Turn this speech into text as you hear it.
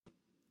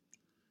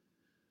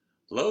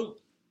Hello,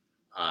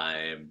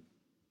 I'm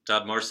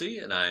Todd Marcy,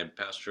 and I'm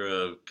pastor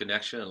of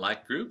Connection and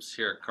Life Groups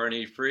here at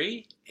Carnegie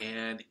Free.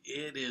 And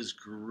it is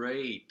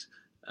great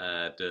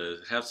to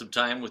have some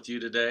time with you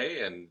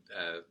today and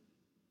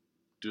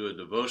do a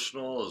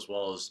devotional as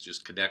well as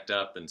just connect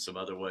up in some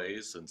other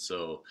ways. And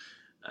so,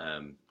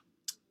 um,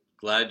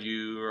 glad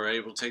you are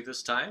able to take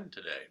this time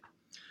today.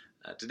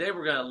 Today,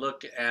 we're going to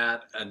look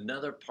at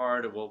another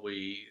part of what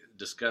we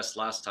discussed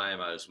last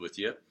time I was with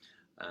you.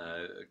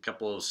 A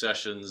couple of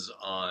sessions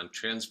on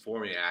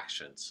transforming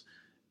actions.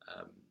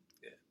 Um,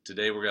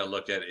 Today we're going to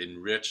look at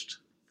enriched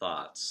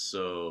thoughts.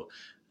 So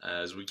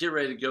as we get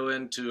ready to go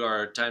into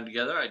our time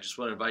together, I just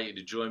want to invite you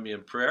to join me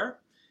in prayer,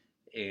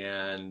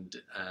 and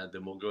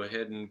then we'll go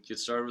ahead and get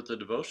started with the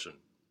devotion.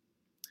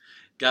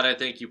 God, I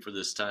thank you for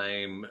this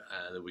time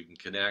that we can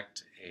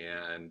connect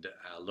and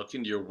look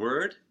into your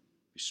word,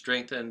 be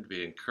strengthened,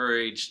 be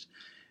encouraged.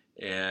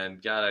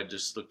 And God, I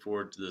just look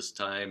forward to this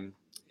time,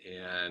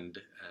 and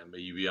may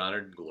you be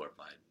honored and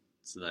glorified.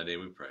 It's in thy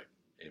name we pray.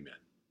 Amen.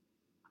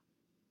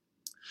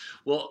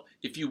 Well,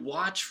 if you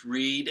watch,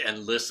 read, and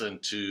listen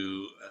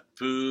to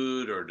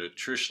food or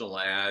nutritional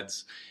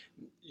ads,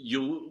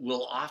 you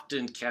will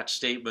often catch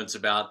statements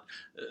about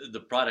the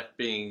product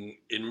being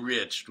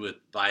enriched with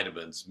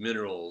vitamins,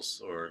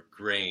 minerals, or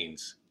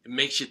grains. It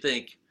makes you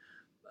think,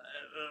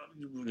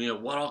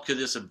 what all could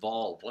this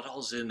involve? What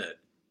all's in it?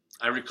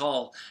 I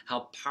recall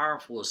how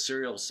powerful a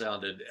cereal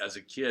sounded as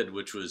a kid,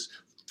 which was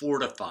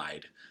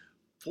fortified.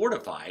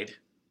 Fortified?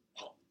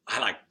 Well, I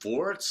like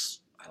forts.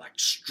 I like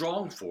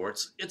strong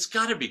forts. It's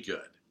got to be good.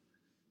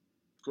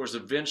 Of course,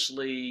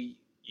 eventually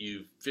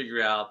you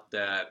figure out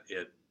that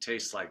it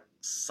tastes like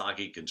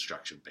soggy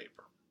construction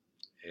paper.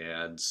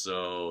 And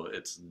so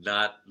it's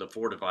not the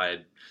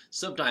fortified,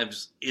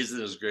 sometimes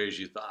isn't as great as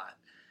you thought.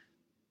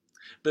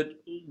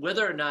 But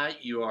whether or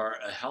not you are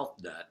a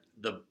health nut,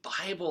 the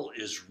Bible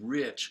is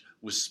rich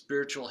with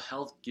spiritual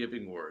health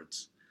giving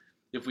words.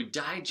 If we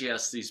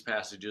digest these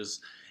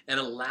passages and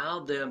allow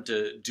them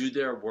to do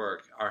their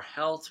work, our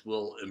health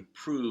will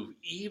improve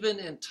even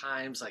in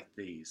times like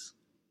these.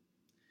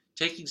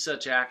 Taking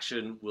such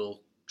action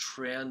will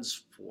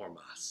transform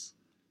us.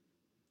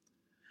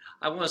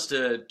 I want us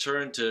to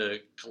turn to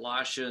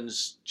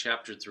Colossians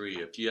chapter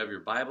 3. If you have your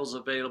Bibles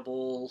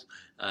available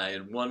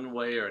in one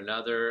way or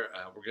another,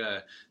 we're going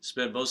to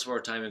spend most of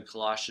our time in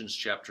Colossians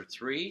chapter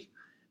 3.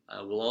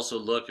 We'll also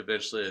look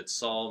eventually at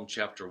Psalm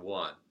chapter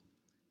 1.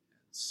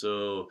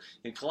 So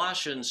in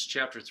Colossians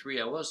chapter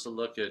 3, I want us to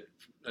look at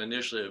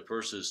initially at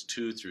verses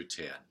 2 through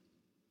 10.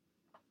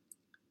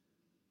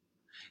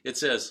 It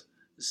says,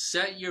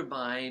 "Set your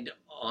mind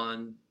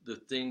on the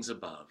things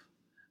above,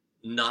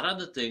 not on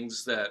the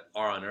things that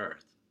are on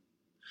earth.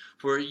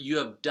 For you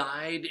have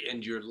died,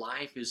 and your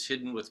life is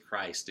hidden with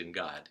Christ in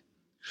God.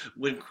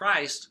 When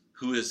Christ,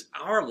 who is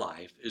our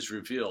life, is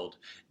revealed,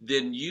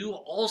 then you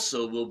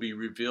also will be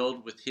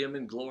revealed with him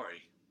in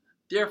glory.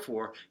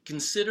 Therefore,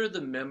 consider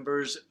the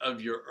members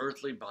of your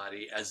earthly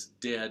body as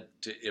dead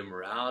to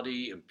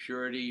immorality,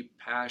 impurity,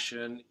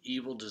 passion,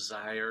 evil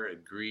desire,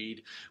 and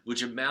greed,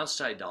 which amounts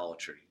to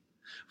idolatry.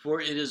 For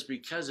it is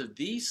because of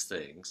these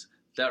things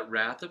that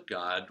wrath of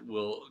God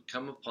will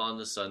come upon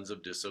the sons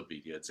of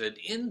disobedience. And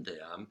in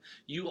them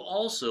you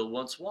also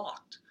once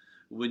walked,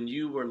 when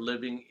you were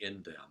living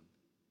in them.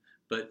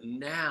 But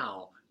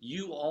now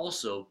you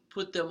also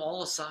put them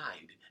all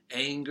aside: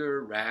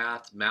 anger,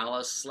 wrath,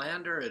 malice,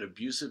 slander, and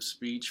abusive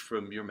speech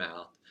from your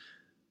mouth.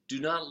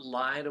 Do not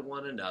lie to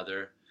one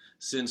another,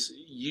 since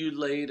you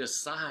laid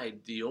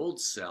aside the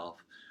old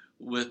self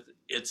with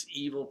its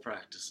evil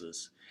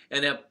practices,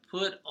 and have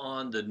put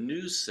on the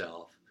new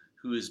self,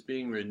 who is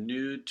being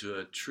renewed to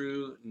a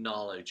true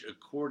knowledge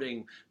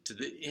according to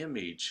the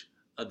image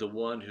of the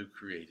one who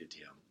created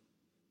him."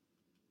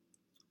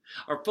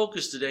 Our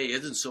focus today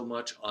isn't so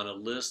much on a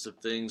list of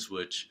things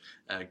which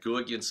go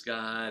against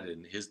God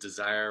and his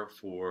desire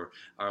for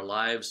our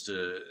lives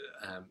to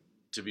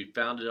be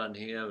founded on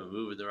him and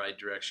move in the right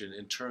direction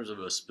in terms of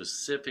a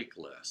specific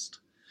list.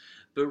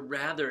 But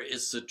rather,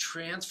 it's the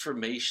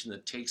transformation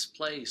that takes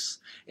place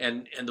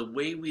and the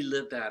way we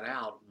live that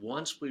out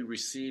once we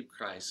receive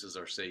Christ as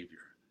our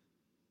Savior.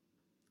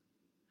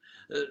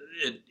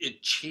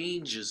 It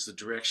changes the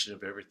direction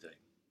of everything.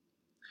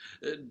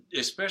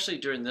 Especially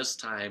during this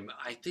time,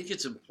 I think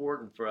it's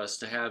important for us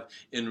to have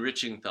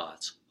enriching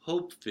thoughts,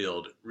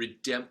 hope-filled,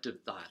 redemptive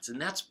thoughts.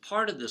 And that's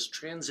part of this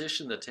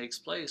transition that takes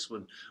place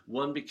when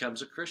one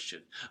becomes a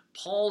Christian.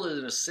 Paul,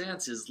 in a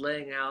sense, is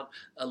laying out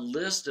a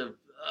list of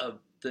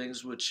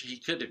things which he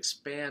could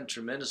expand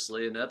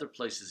tremendously. In other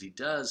places he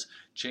does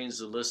change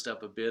the list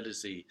up a bit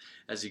as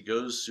he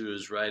goes through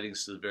his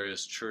writings to the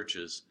various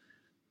churches.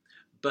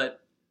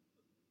 But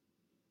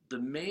the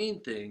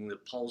main thing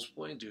that Paul's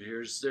pointing to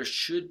here is there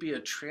should be a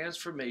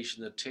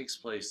transformation that takes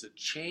place that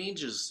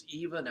changes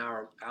even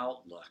our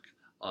outlook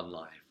on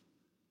life.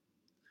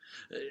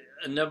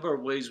 A number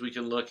of ways we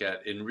can look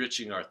at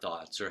enriching our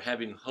thoughts or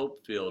having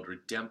hope-filled,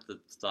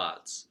 redemptive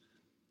thoughts.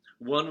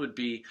 One would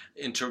be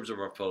in terms of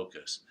our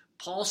focus.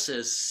 Paul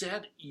says,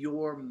 set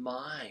your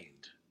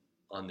mind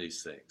on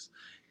these things.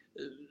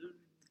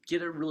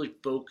 Get it really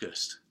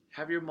focused.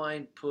 Have your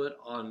mind put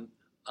on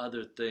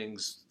other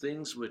things,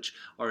 things which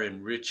are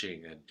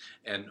enriching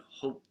and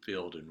hope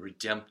filled and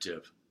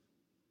redemptive.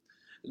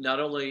 Not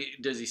only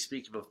does he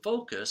speak of a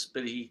focus,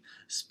 but he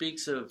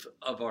speaks of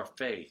our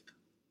faith,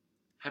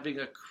 having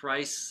a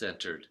Christ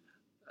centered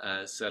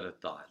set of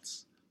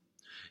thoughts.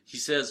 He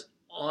says,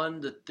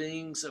 on the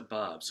things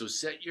above. So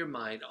set your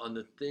mind on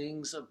the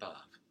things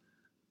above,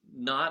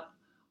 not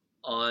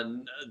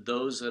on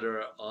those that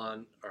are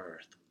on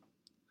earth.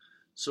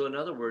 So, in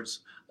other words,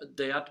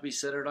 they ought to be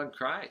centered on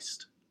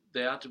Christ.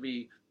 They ought to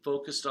be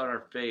focused on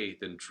our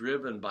faith and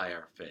driven by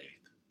our faith.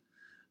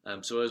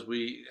 So as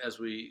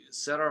we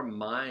set our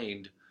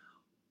mind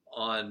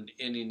on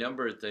any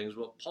number of things,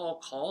 what Paul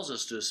calls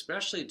us to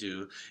especially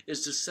do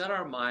is to set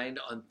our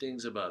mind on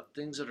things above,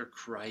 things that are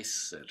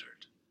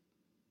Christ-centered.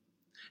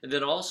 And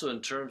then also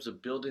in terms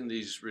of building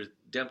these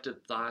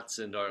redemptive thoughts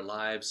into our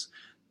lives,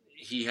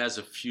 he has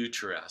a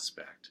future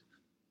aspect.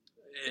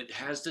 It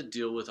has to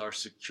deal with our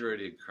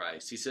security in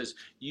Christ. He says,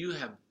 you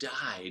have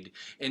died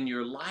and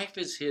your life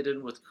is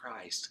hidden with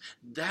Christ.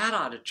 That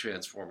ought to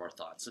transform our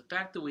thoughts. The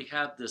fact that we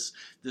have this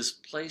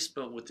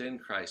placement within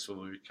Christ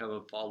when we become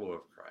a follower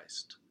of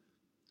Christ,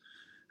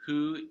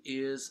 who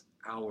is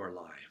our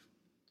life.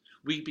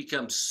 We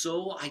become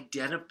so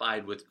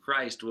identified with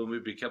Christ when we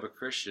become a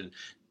Christian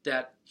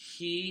that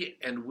he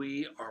and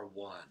we are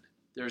one.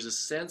 There's a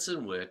sense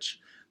in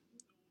which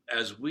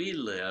as we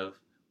live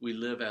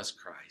as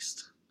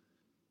Christ.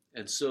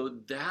 And so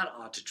that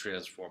ought to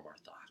transform our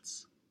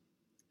thoughts.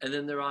 And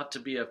then there ought to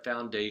be a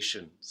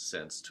foundation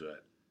sense to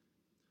it.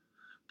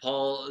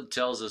 Paul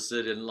tells us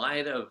that in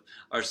light of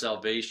our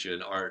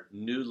salvation, our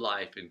new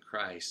life in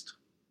Christ,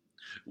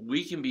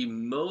 we can be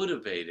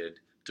motivated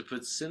to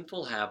put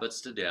sinful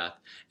habits to death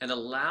and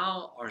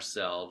allow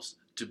ourselves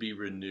to be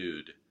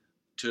renewed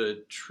to a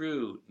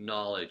true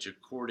knowledge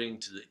according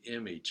to the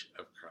image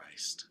of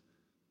Christ.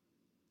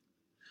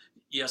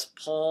 Yes,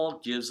 Paul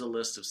gives a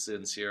list of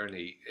sins here,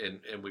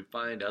 and we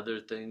find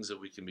other things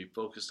that we can be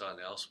focused on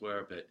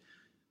elsewhere,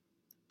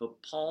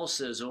 but Paul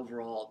says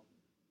overall,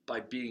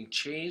 by being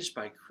changed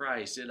by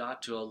Christ, it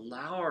ought to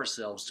allow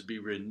ourselves to be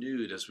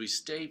renewed as we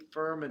stay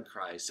firm in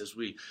Christ, as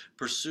we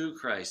pursue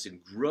Christ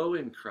and grow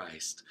in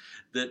Christ,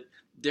 that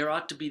there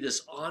ought to be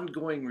this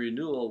ongoing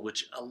renewal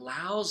which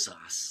allows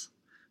us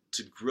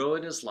to grow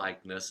in his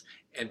likeness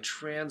and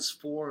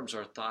transforms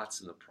our thoughts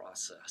in the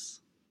process.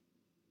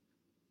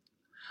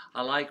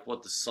 I like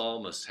what the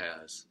psalmist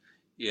has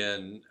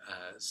in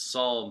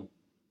Psalm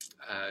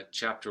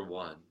chapter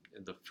 1,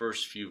 in the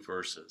first few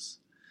verses.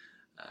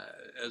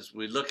 As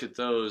we look at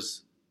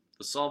those,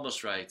 the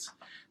psalmist writes,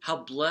 how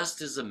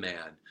blessed is a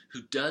man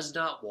who does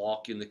not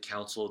walk in the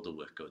counsel of the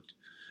wicked,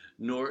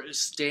 nor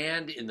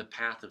stand in the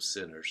path of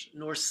sinners,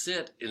 nor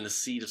sit in the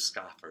seat of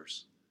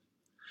scoffers.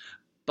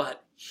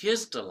 But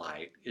his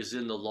delight is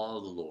in the law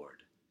of the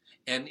Lord,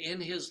 and in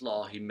his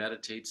law he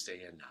meditates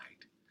day and night.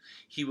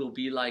 He will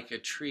be like a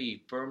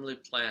tree firmly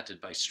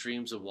planted by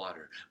streams of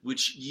water,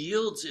 which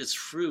yields its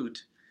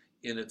fruit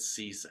in its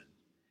season,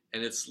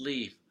 and its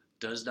leaf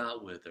does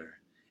not wither,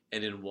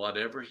 and in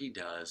whatever he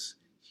does,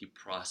 he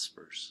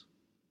prospers.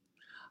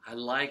 I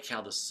like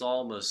how the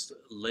psalmist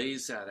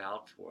lays that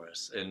out for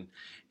us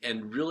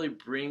and really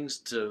brings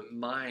to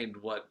mind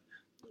what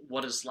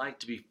it's like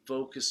to be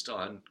focused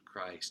on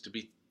Christ, to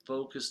be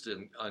focused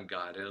on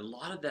God. And a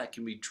lot of that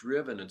can be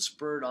driven and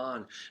spurred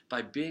on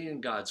by being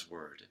in God's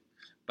Word,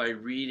 by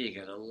reading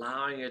it,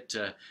 allowing it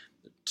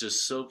to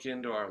soak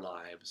into our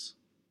lives.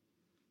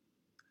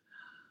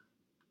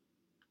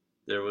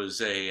 There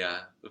was a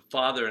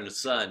father and a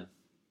son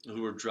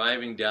who were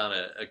driving down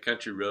a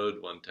country road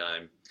one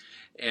time,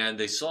 and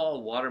they saw a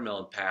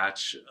watermelon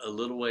patch a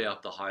little way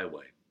off the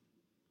highway.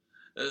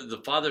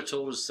 The father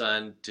told his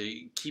son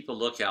to keep a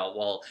lookout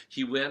while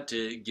he went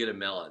to get a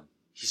melon.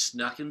 He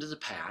snuck into the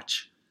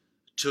patch,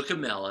 took a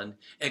melon,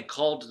 and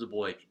called to the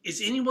boy,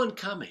 "Is anyone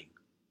coming?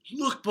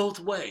 Look both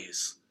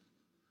ways."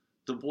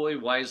 The boy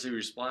wisely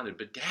responded,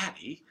 "But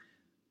Daddy,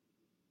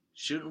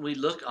 shouldn't we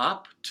look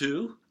up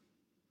too?"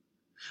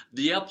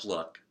 The up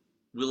look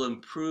will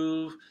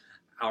improve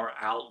our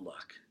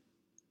outlook.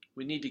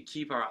 We need to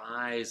keep our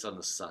eyes on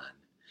the sun.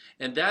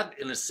 And that,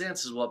 in a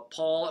sense, is what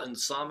Paul and the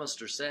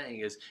psalmist are saying,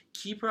 is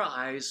keep our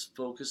eyes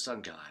focused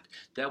on God.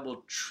 That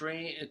will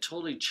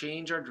totally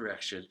change our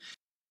direction,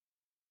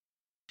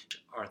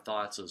 our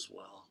thoughts as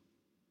well.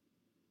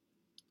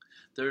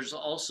 There's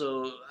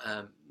also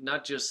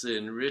not just the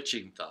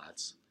enriching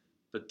thoughts,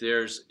 but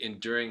there's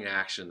enduring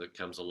action that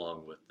comes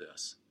along with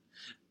this.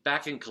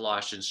 Back in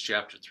Colossians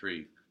chapter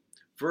 3,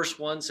 verse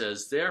 1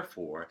 says,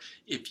 "Therefore,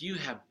 if you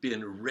have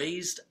been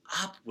raised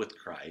up with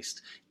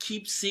Christ,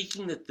 keep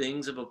seeking the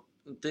things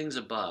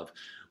above,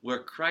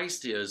 where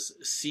Christ is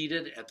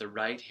seated at the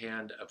right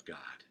hand of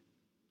God."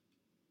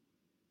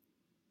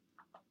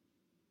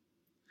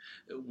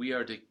 We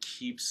are to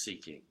keep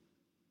seeking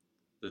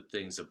the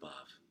things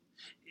above.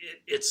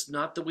 It's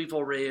not that we've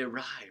already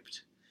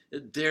arrived.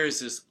 There's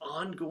this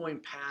ongoing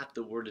path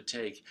that we're to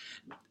take.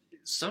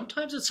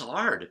 sometimes it's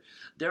hard.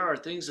 There are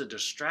things that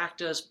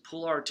distract us,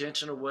 pull our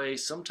attention away.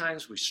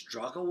 Sometimes we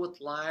struggle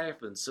with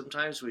life, and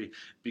sometimes we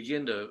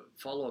begin to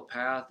follow a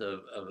path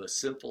of a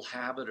sinful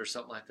habit or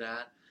something like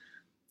that.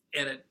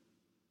 And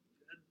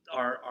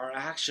our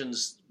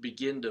actions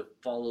begin to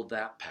follow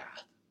that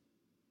path.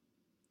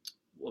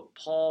 What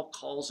Paul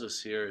calls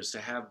us here is to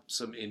have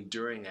some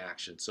enduring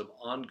action, some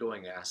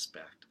ongoing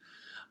aspect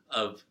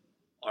of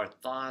our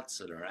thoughts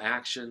and our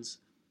actions,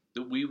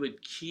 that we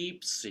would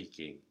keep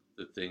seeking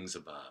the things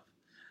above.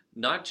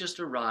 Not just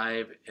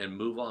arrive and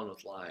move on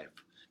with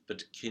life, but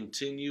to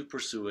continue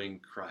pursuing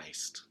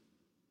Christ.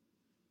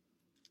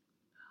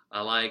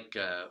 I like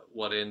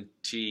what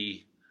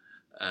N.T.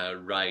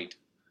 Wright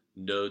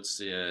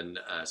notes in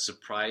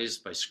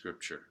Surprised by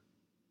Scripture.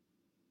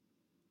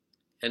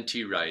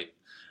 N.T. Wright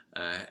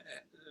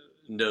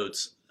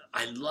notes,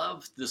 I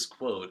love this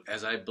quote,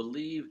 as I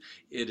believe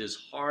it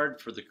is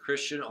hard for the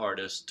Christian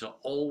artist to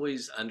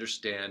always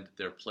understand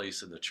their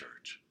place in the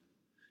church.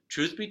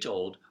 Truth be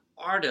told,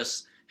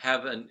 artists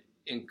have an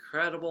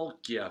incredible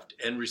gift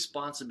and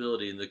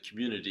responsibility in the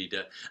community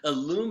to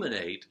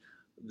illuminate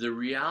the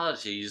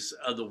realities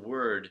of the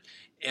Word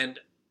and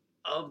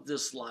of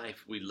this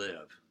life we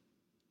live.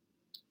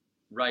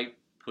 Wright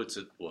puts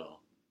it well.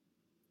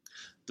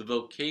 The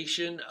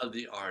vocation of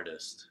the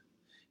artist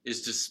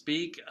is to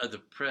speak of the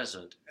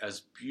present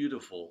as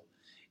beautiful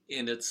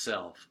in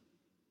itself,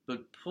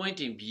 but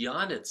pointing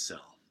beyond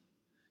itself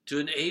to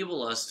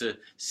enable us to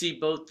see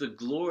both the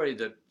glory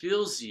that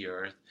fills the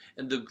earth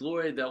and the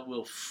glory that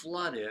will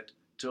flood it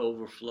to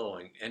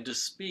overflowing, and to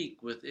speak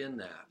within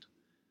that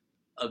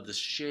of the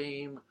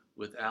shame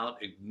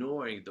without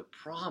ignoring the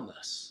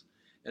promise,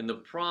 and the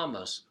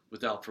promise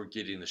without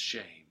forgetting the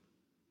shame.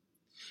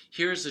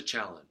 Here's the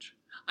challenge.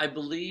 I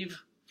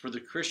believe for the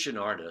Christian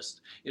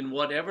artist, in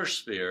whatever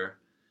sphere,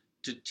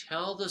 to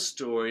tell the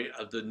story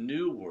of the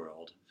new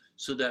world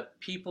so that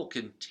people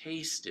can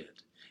taste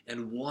it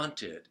and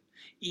want it,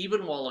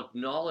 even while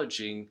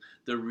acknowledging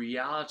the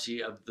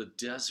reality of the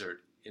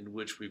desert in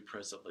which we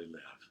presently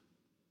live.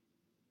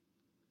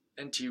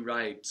 N.T.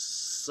 Wright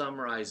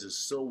summarizes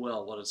so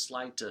well what it's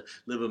like to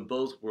live in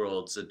both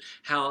worlds, and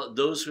how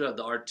those who have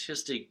the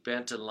artistic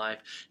bent in life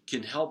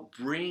can help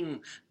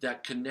bring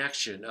that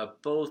connection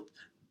of both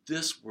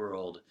this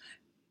world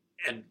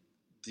and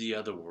the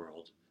other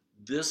world,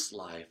 this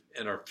life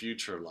and our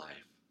future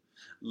life,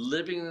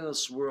 living in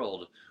this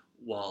world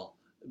while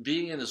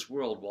being in this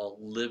world while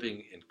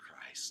living in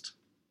Christ.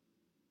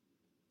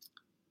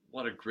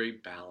 What a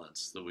great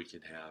balance that we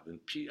can have, and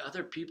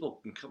other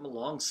people can come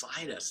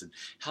alongside us and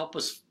help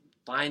us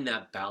find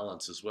that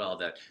balance as well,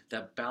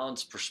 that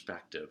balanced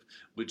perspective,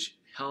 which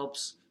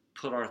helps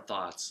put our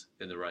thoughts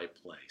in the right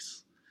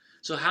place.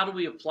 So how do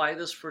we apply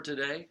this for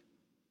today?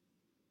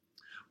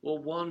 Well,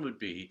 one would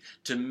be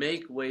to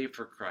make way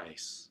for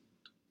Christ,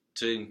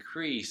 to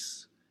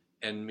increase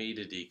and me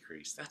to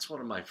decrease. That's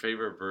one of my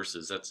favorite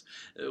verses. That's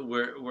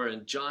we're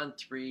in John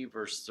 3,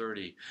 verse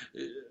 30.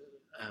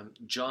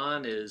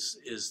 John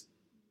is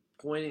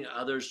pointing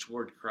others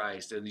toward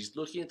Christ, and he's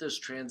looking at this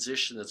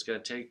transition that's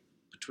going to take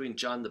between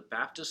John the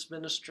Baptist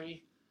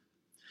ministry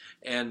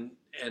and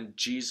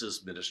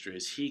Jesus' ministry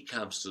as he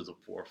comes to the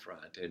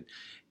forefront.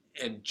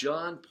 And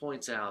John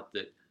points out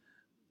that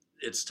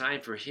it's time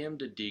for him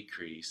to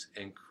decrease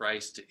and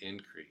Christ to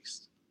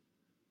increase.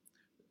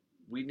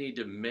 We need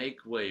to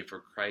make way for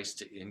Christ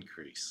to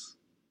increase.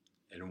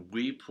 And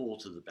we pull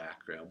to the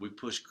background. We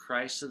push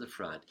Christ to the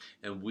front,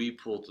 and we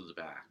pull to the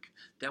back.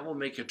 That will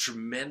make a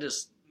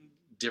tremendous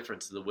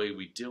difference in the way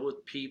we deal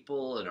with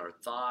people and our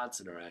thoughts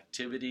and our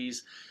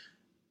activities.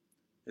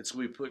 And so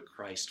we put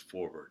Christ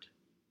forward.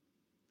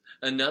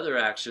 Another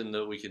action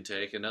that we can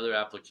take, another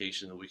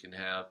application that we can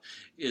have,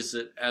 is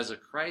that as a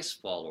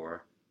Christ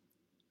follower,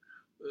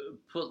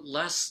 put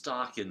less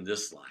stock in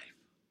this life.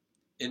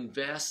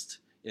 Invest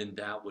in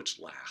that which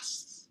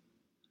lasts.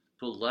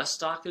 Put less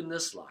stock in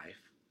this life.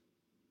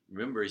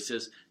 Remember, he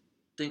says,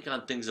 think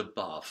on things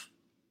above,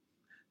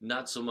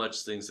 not so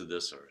much things of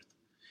this earth.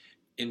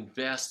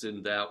 Invest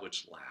in that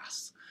which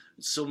lasts.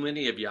 So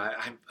many of you,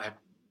 I've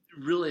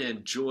really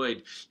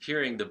enjoyed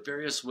hearing the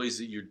various ways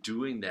that you're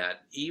doing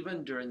that,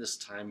 even during this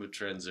time of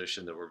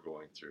transition that we're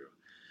going through.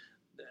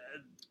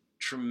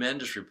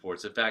 Tremendous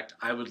reports. In fact,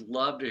 I would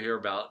love to hear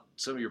about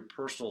some of your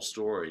personal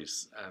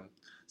stories.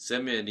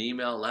 Send me an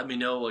email. Let me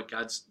know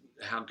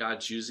how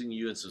God's using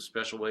you in some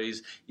special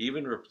ways.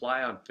 Even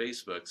reply on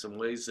Facebook, some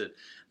ways that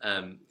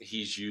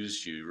he's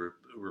used you.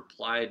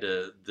 Reply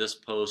to this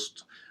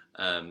post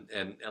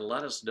and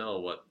let us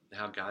know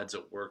how God's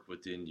at work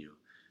within you,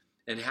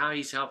 and how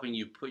he's helping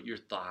you put your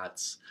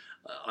thoughts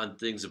on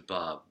things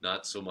above,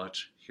 not so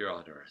much here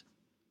on earth.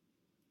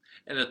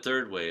 And a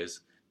third way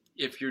is,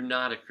 if you're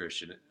not a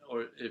Christian,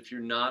 or if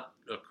you're not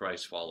a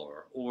Christ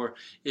follower, or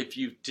if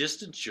you've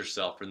distanced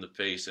yourself from the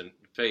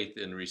faith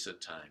in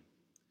recent time,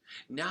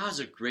 now is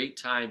a great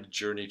time to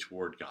journey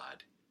toward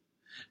God.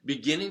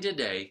 Beginning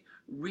today,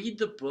 read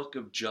the book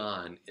of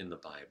John in the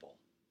Bible.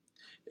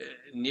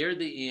 Near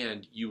the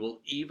end, you will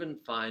even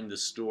find the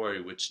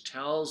story which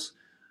tells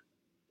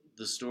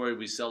the story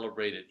we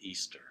celebrate at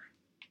Easter.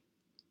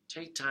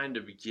 Take time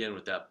to begin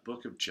with that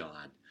book of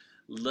John.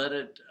 Let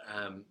it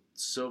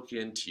soak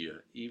into you,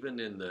 even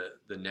in the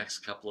next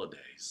couple of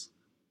days.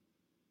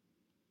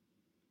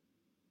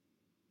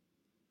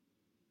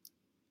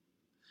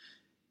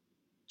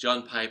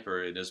 John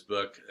Piper, in his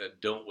book,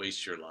 Don't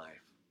Waste Your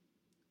Life,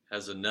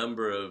 has a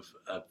number of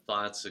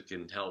thoughts that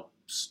can help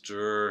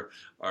stir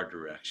our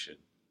direction.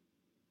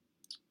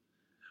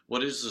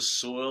 What is the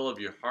soil of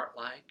your heart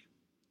like?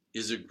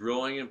 Is it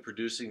growing and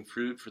producing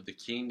fruit for the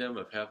kingdom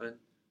of heaven?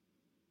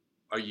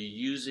 Are you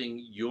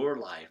using your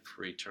life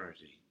for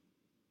eternity?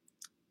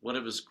 One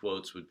of his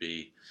quotes would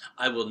be,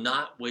 I will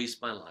not waste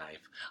my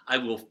life. I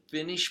will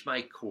finish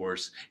my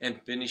course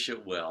and finish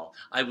it well.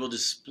 I will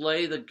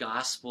display the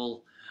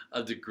gospel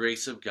of the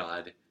grace of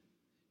God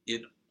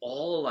in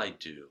all I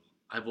do.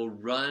 I will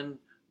run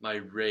my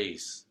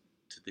race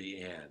to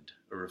the end,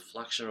 a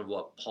reflection of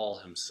what Paul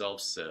himself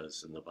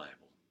says in the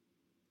Bible.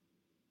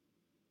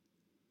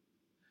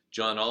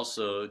 John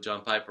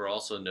Piper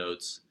also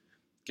notes,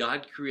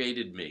 God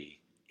created me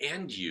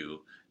and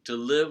you to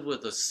live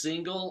with a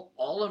single,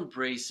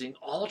 all-embracing,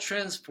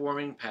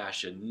 all-transforming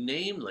passion,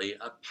 namely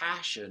a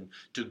passion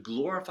to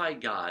glorify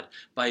God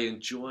by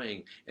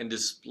enjoying and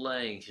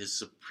displaying his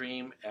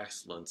supreme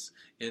excellence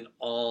in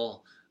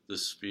all the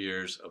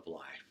spheres of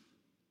life.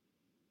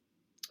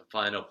 A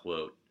final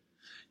quote,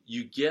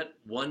 you get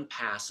one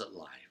pass at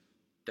life.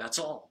 That's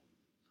all.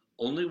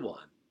 Only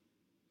one.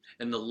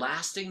 And the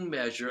lasting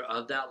measure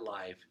of that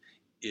life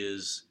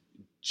is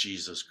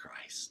Jesus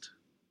Christ.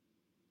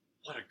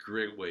 What a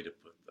great way to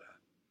put that.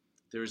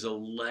 There's a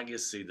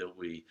legacy that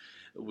we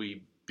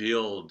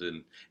build,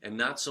 and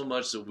not so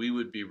much that we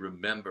would be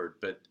remembered,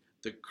 but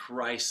that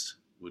Christ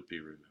would be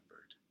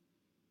remembered.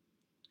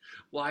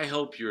 Well, I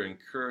hope you're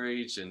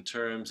encouraged in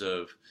terms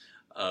of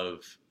how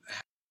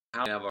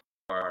we have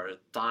our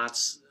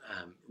thoughts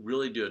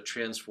really do a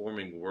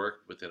transforming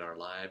work within our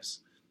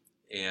lives.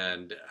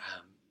 And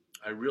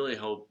I really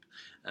hope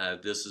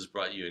this has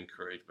brought you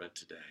encouragement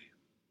today.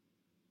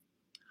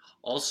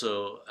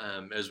 Also,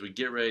 as we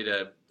get ready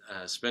to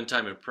spend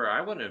time in prayer,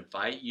 I want to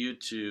invite you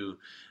to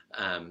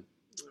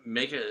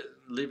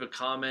leave a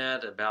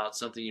comment about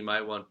something you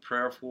might want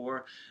prayer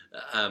for.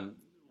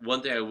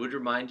 One thing I would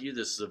remind you,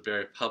 this is a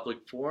very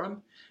public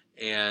forum,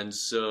 and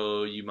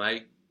so you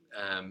might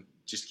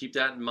just keep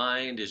that in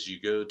mind as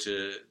you go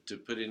to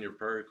put in your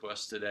prayer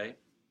requests today.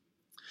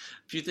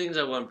 A few things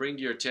I want to bring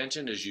to your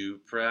attention as you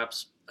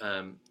perhaps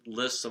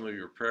list some of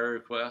your prayer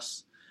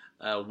requests.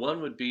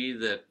 One would be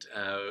that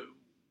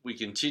we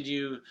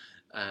continue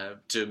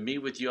to meet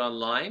with you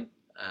online.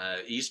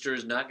 Easter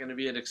is not going to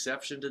be an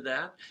exception to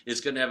that.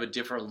 It's going to have a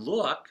different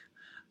look.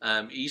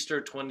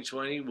 Easter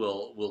 2020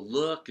 will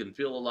look and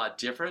feel a lot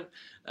different,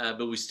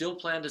 but we still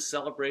plan to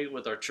celebrate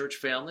with our church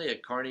family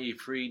at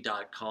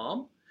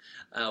carnegiefree.com.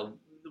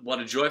 What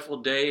a joyful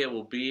day it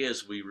will be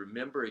as we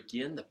remember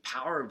again the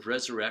power of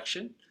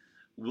resurrection.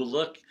 We'll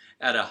look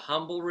at a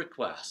humble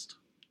request,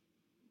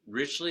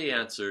 richly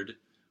answered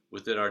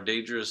within our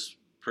Dangerous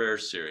Prayer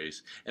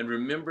series, and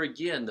remember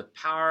again the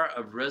power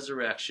of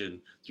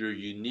resurrection through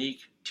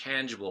unique,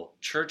 tangible,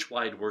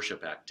 church-wide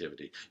worship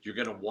activity. You're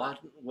going to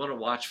want to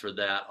watch for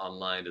that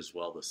online as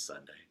well this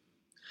Sunday.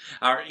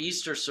 Our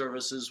Easter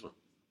services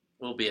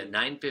will be at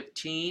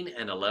 9:15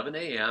 and 11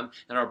 a.m.,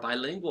 and our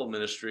bilingual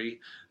ministry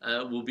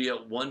will be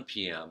at 1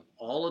 p.m.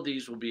 All of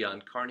these will be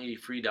on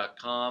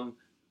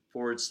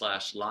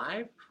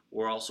carnegiefree.com/live,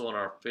 or also on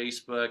our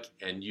Facebook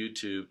and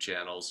YouTube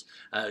channels.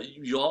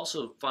 You'll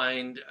also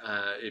find,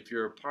 if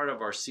you're a part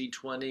of our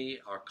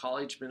C20, our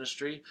college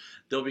ministry,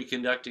 they'll be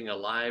conducting a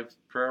live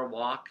prayer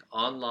walk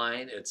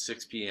online at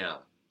 6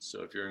 p.m.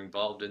 So if you're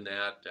involved in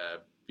that,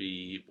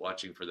 be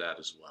watching for that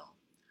as well.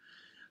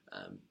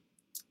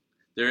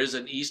 There is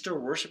an Easter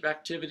worship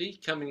activity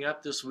coming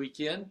up this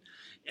weekend,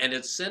 and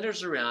it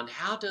centers around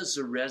how does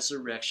the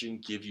resurrection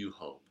give you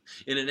hope?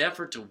 In an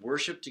effort to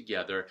worship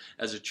together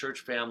as a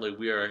church family,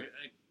 we are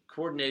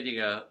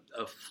coordinating a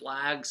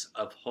Flags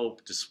of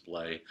Hope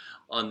display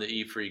on the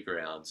E-Free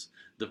grounds.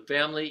 The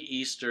Family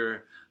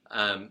Easter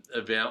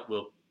event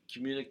will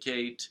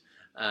communicate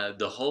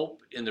the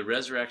hope in the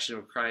resurrection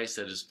of Christ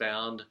that is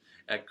found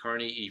at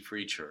Kearney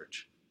E-Free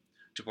Church.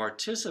 To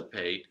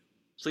participate,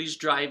 please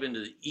drive into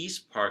the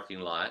east parking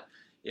lot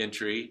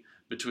entry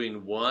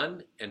between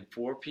 1 and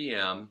 4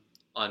 p.m.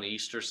 on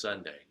Easter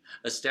Sunday.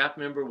 A staff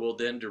member will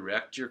then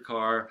direct your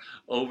car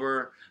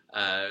over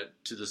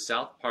to the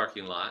south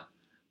parking lot.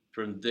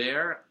 From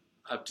there,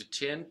 up to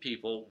 10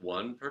 people,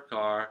 one per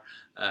car,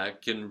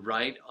 can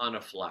write on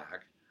a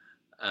flag.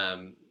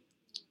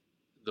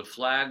 The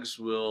flags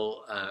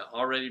will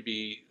already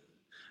be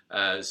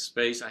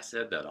spaced. I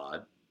said that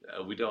odd.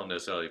 We don't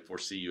necessarily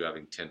foresee you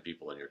having 10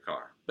 people in your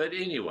car. But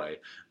anyway,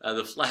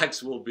 the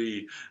flags will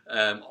be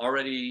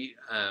already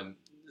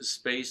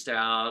spaced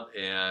out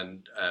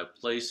and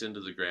placed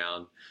into the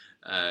ground.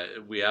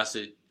 We ask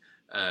that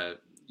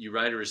you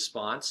write a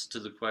response to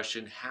the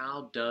question,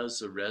 how does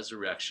the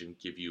resurrection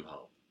give you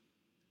hope?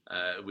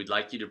 We'd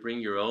like you to bring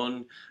your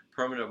own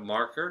permanent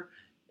marker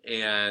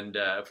and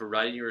for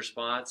writing your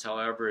response.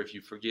 However, if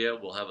you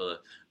forget, we'll have a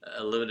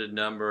limited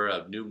number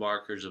of new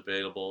markers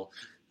available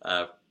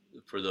uh,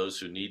 for those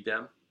who need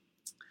them.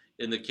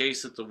 In the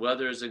case that the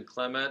weather is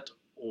inclement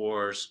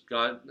or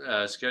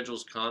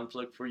schedules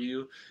conflict for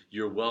you,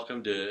 you're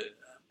welcome to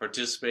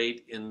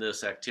participate in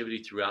this activity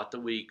throughout the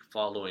week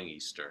following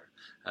Easter.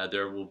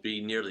 There will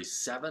be nearly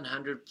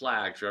 700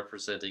 flags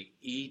representing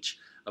each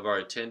of our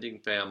attending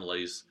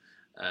families,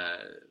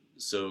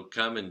 so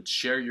come and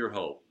share your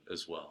hope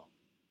as well.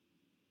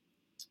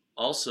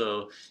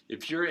 Also,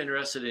 if you're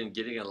interested in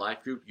getting a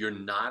life group, you're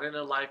not in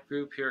a life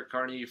group here at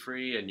Carnegie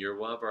Free, and you're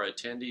one of our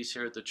attendees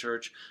here at the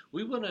church,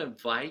 we want to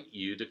invite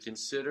you to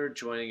consider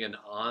joining an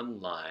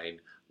online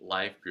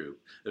life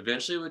group.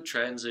 Eventually it would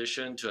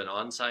transition to an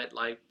on-site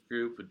life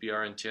group would be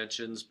our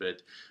intentions,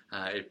 but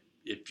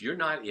if you're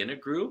not in a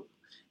group,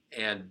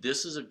 and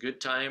this is a good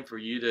time for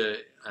you to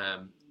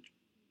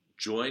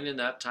join in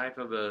that type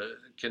of a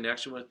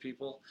connection with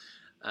people,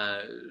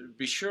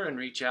 be sure and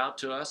reach out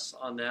to us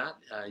on that.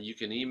 You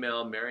can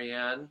email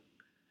Marianne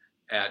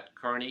at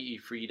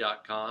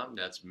carnegiefree.com.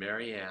 That's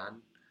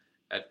Marianne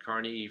at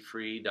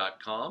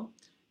carnegiefree.com.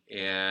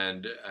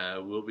 And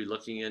we'll be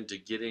looking into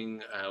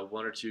getting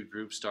one or two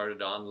groups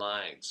started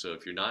online. So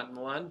if you're not in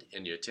one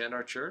and you attend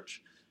our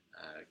church,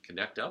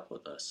 connect up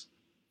with us.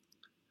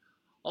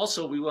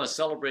 Also, we want to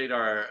celebrate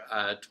our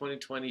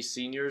 2020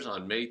 seniors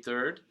on May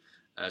 3rd.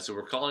 So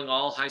we're calling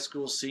all high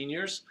school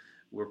seniors.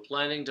 We're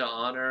planning to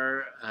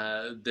honor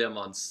them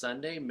on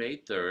Sunday, May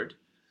 3rd,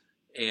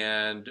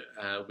 and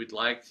we'd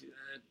like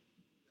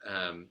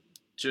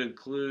to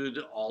include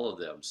all of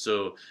them.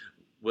 So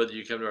whether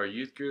you come to our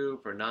youth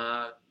group or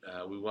not,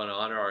 we want to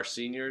honor our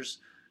seniors.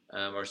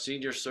 Our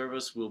senior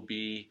service will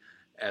be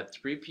at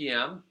 3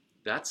 p.m.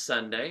 That's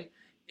Sunday,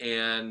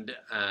 and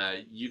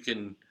you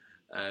can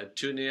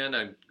tune in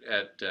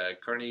at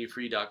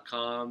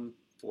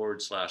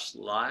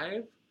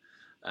carnegiefree.com/live,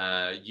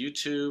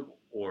 YouTube,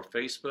 or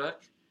Facebook,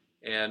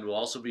 and we'll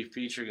also be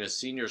featuring a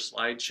senior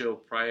slideshow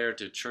prior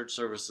to church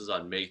services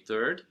on May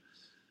 3rd.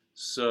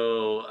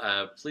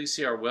 So please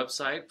see our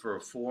website for a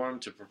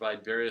form to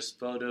provide various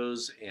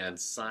photos and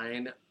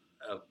sign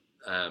a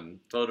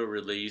photo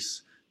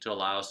release to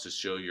allow us to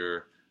show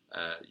your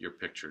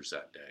pictures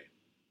that day.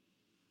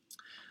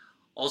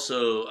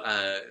 Also,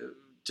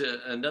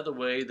 another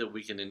way that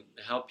we can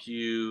help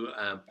you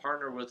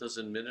partner with us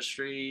in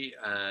ministry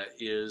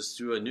is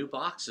through a new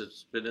box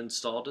that's been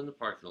installed in the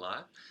parking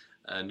lot,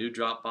 a new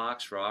drop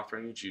box for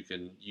offerings you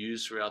can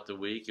use throughout the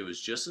week. It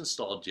was just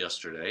installed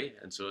yesterday,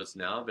 and so it's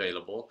now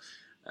available.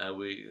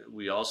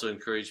 We also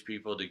encourage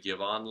people to give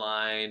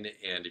online,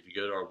 and if you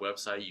go to our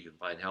website, you can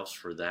find helps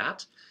for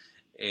that.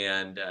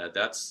 And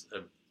that's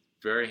a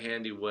very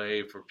handy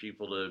way for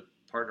people to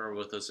partner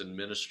with us in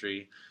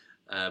ministry.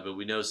 But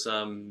we know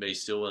some may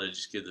still want to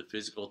just give the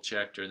physical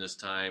check during this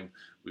time.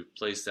 We've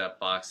placed that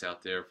box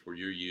out there for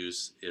your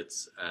use.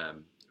 It's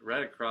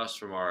right across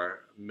from our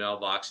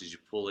mailbox as you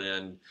pull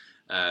in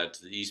to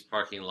the east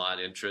parking lot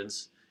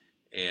entrance,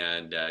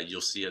 and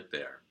you'll see it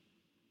there.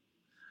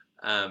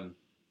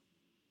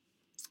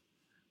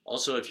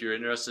 Also, if you're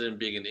interested in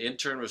being an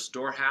intern with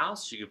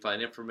Storehouse, you can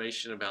find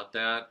information about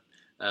that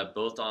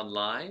both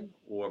online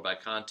or by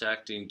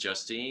contacting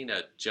Justine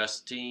at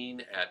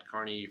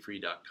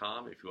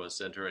carnegiefree.com if you want to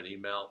send her an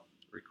email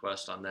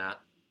request on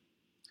that.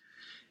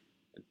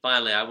 And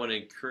finally, I want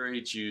to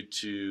encourage you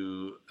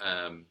to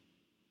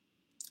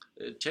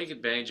take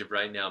advantage of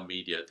Right Now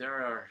Media.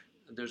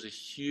 There's a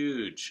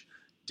huge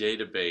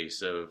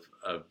database of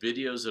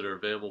videos that are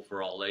available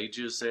for all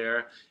ages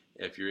there.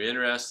 If you're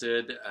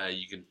interested,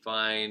 you can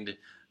find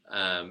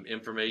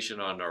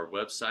information on our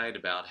website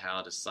about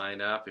how to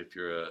sign up. If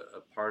you're a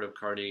part of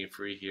Carnegie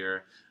Free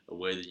here, a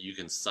way that you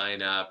can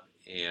sign up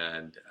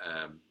and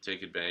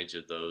take advantage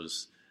of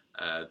those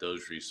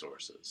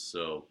resources.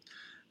 So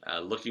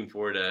looking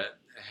forward to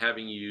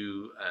having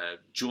you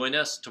join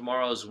us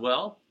tomorrow as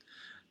well.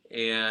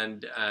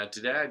 And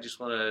today I just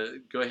want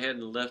to go ahead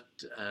and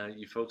lift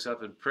you folks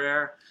up in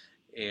prayer,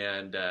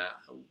 and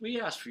we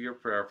ask for your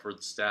prayer for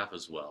the staff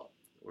as well.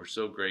 We're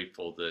so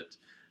grateful that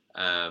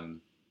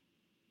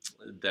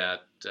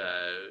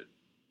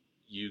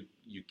you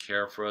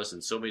care for us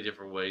in so many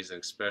different ways,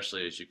 and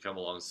especially as you come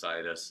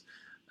alongside us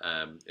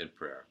in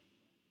prayer.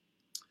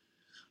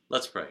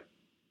 Let's pray.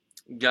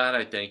 God,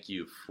 I thank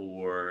you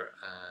for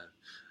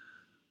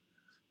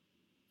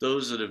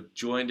those that have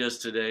joined us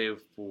today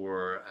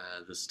for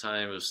this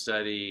time of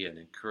study and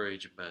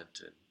encouragement.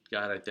 And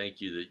God, I thank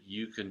you that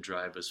you can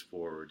drive us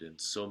forward in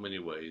so many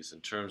ways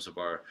in terms of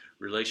our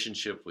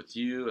relationship with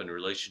you and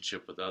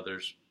relationship with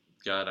others.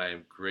 God, I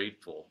am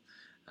grateful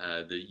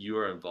that you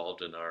are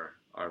involved in our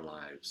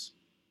lives.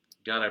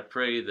 God, I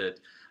pray that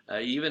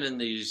even in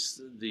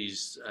these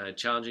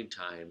challenging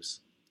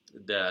times,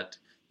 that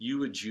you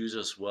would use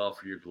us well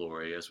for your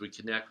glory as we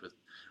connect with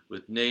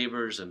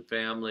neighbors and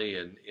family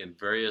and in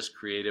various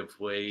creative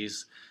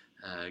ways.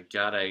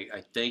 God,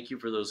 I thank you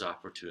for those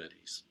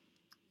opportunities.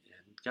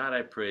 And God,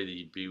 I pray that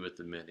you'd be with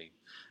the many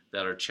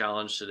that are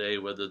challenged today,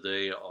 whether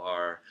they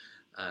are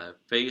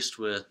faced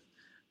with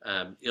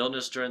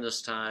illness during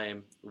this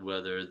time,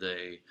 whether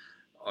they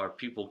are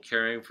people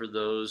caring for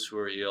those who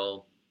are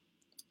ill,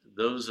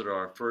 those that are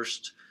our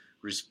first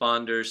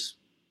responders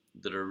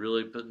that are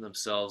really putting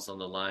themselves on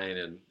the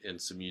line in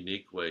some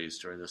unique ways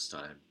during this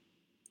time.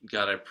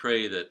 God, I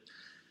pray that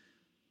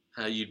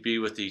you'd be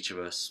with each of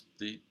us,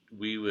 that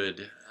we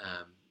would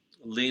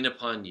lean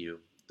upon you,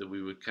 that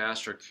we would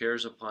cast our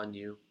cares upon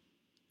you,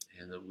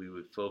 and that we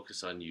would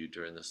focus on you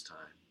during this time.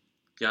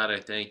 God, I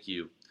thank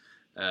you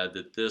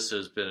that this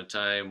has been a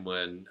time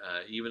when,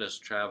 even as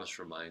Travis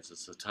reminds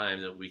us, a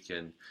time that we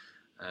can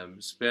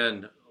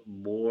spend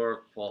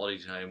more quality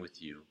time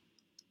with you.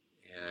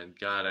 And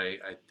God, I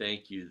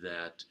thank you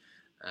that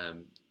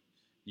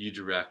you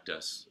direct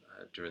us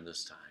during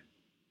this time.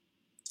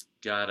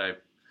 God,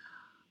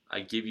 I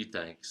give you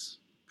thanks.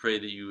 Pray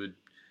that you would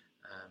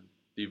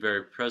be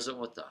very present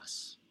with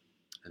us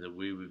and that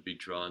we would be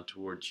drawn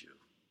towards you.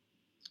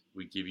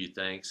 We give you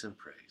thanks and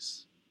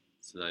praise.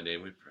 It's in thy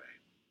name we pray.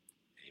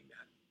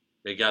 Amen.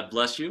 May God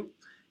bless you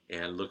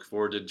and look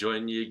forward to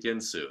joining you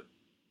again soon.